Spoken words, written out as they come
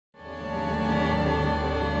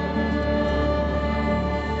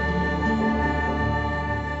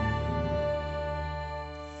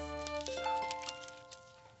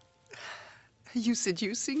you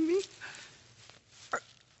seducing me?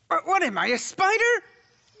 What am I, a spider?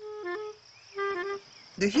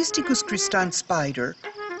 The Hysticus Christan spider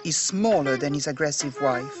is smaller than his aggressive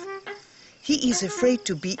wife. He is afraid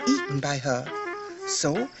to be eaten by her,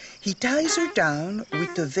 so he ties her down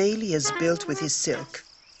with the veil he has built with his silk.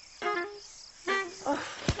 Oh,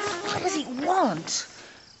 what does he want?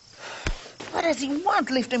 What does he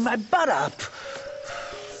want lifting my butt up?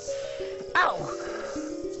 Ow!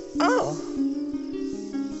 Oh!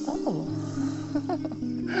 Oh!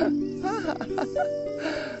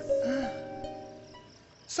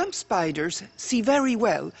 Some spiders see very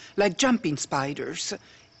well, like jumping spiders,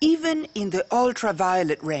 even in the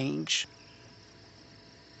ultraviolet range.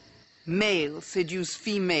 Males seduce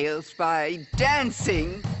females by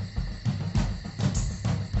dancing.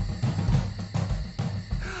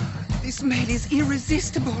 This male is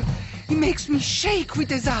irresistible. He makes me shake with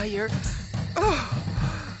desire. Oh.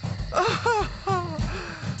 Oh. Oh.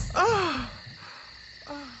 Oh.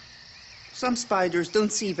 Oh. Some spiders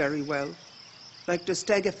don't see very well, like the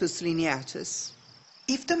Stegophus lineatus.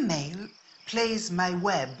 If the male plays my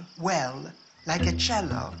web well, like a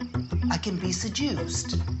cello, I can be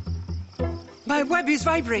seduced. My web is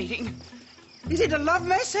vibrating. Is it a love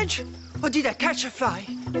message, or did I catch a fly?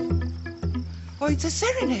 Oh, it's a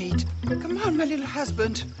serenade. Come on, my little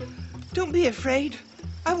husband. Don't be afraid.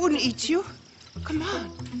 I wouldn't eat you. Come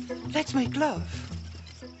on, let's make love.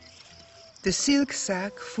 The silk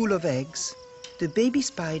sac full of eggs, the baby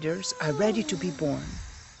spiders are ready to be born.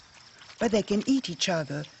 But they can eat each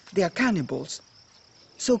other. They are cannibals.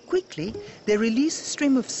 So quickly, they release a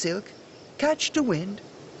stream of silk, catch the wind,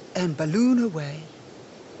 and balloon away.